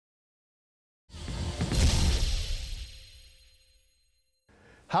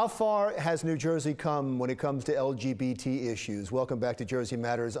How far has New Jersey come when it comes to LGBT issues? Welcome back to Jersey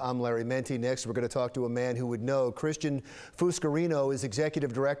Matters. I'm Larry Menti. Next, we're going to talk to a man who would know. Christian Fuscarino is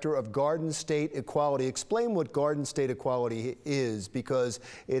Executive Director of Garden State Equality. Explain what Garden State Equality is, because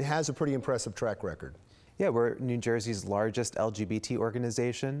it has a pretty impressive track record. Yeah, we're New Jersey's largest LGBT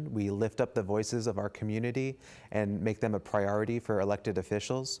organization. We lift up the voices of our community and make them a priority for elected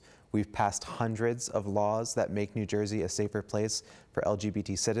officials. We've passed hundreds of laws that make New Jersey a safer place for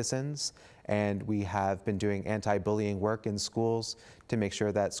LGBT citizens, and we have been doing anti-bullying work in schools to make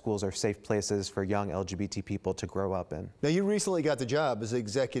sure that schools are safe places for young LGBT people to grow up in. Now, you recently got the job as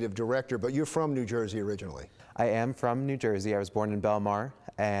Executive Director, but you're from New Jersey originally. I am from New Jersey. I was born in Belmar,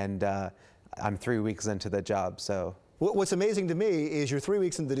 and I'm 3 weeks into the job, so. What's amazing to me is you're 3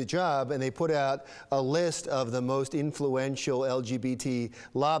 weeks into the job and they put out a list of the most influential LGBT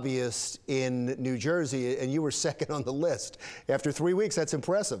lobbyists in New Jersey, and you were second on the list. After 3 weeks, that's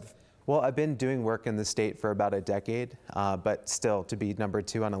impressive. Well, I've been doing work in the state for about a decade, but still to be number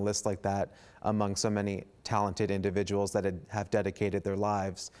 2 on a list like that among so many talented individuals that have dedicated their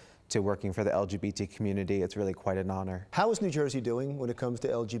lives to working for the LGBT community, it's really quite an honor. How is New Jersey doing when it comes to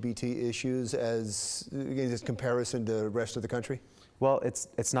LGBT issues as in comparison to the rest of the country? Well,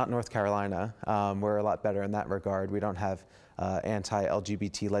 it's not North Carolina. We're a lot better in that regard. We don't have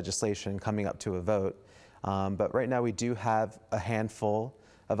anti-LGBT legislation coming up to a vote. But right now we do have a handful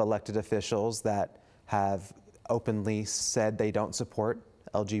of elected officials that have openly said they don't support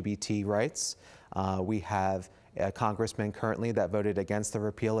LGBT rights. We have a congressman currently that voted against the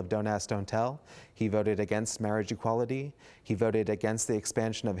repeal of Don't Ask, Don't Tell. He voted against marriage equality. He voted against the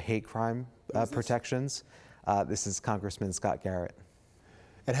expansion of hate crime protections. This is Congressman Scott Garrett.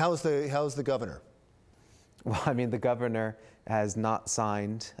 And how's the governor? Well, I mean, the governor has not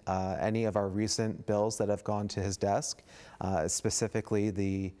signed any of our recent bills that have gone to his desk, specifically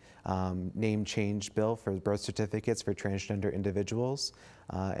the name change bill for birth certificates for transgender individuals,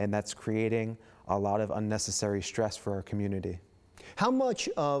 and that's creating a lot of unnecessary stress for our community. How much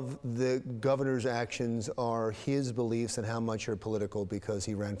of the governor's actions are his beliefs and how much are political because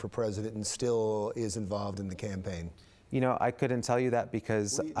he ran for president and still is involved in the campaign? You know, I couldn't tell you that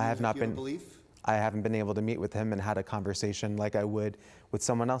because I haven't been able to meet with him and had a conversation like I would with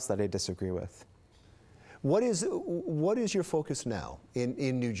someone else that I disagree with. What is your focus now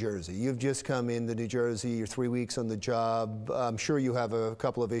in New Jersey? You've just come into New Jersey, you're 3 weeks on the job. I'm sure you have a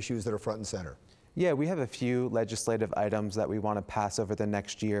couple of issues that are front and center. Yeah, we have a few legislative items that we want to pass over the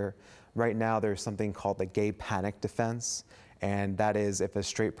next year. Right now there's something called the gay panic defense, and that is if a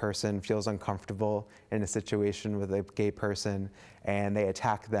straight person feels uncomfortable in a situation with a gay person and they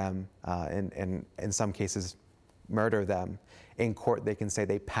attack them, and in some cases murder them, in court they can say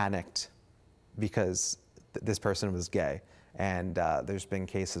they panicked because this person was gay. And there's been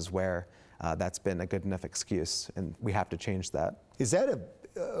cases where that's been a good enough excuse, and we have to change that. Is that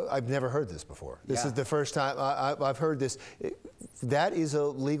I've never heard this before. This is the first time I've heard this. That is a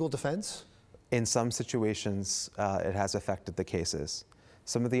legal defense? In some situations, it has affected the cases.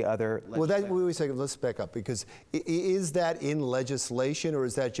 Some of the other... Well, wait a second, let's back up, because is that in legislation or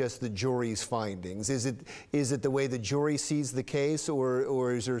is that just the jury's findings? Is it the way the jury sees the case,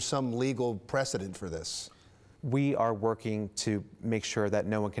 or is there some legal precedent for this? We are working to make sure that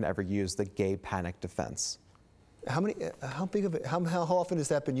no one can ever use the gay panic defense. How often has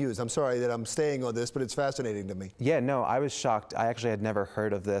that been used? I'm sorry that I'm staying on this, but it's fascinating to me. Yeah, no, I was shocked. I actually had never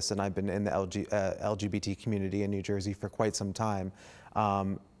heard of this, and I've been in the LGBT community in New Jersey for quite some time.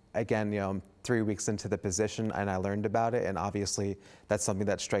 Again, you know, I'm 3 weeks into the position, and I learned about it, and obviously that's something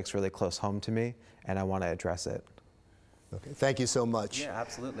that strikes really close home to me, and I want to address it. Okay, thank you so much. Yeah,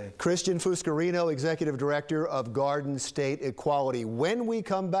 absolutely. Christian Fuscarino, Executive Director of Garden State Equality. When we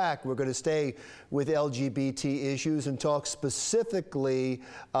come back, we're going to stay with LGBT issues and talk specifically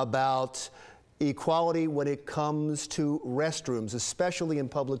about equality when it comes to restrooms, especially in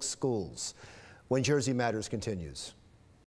public schools, when Jersey Matters continues.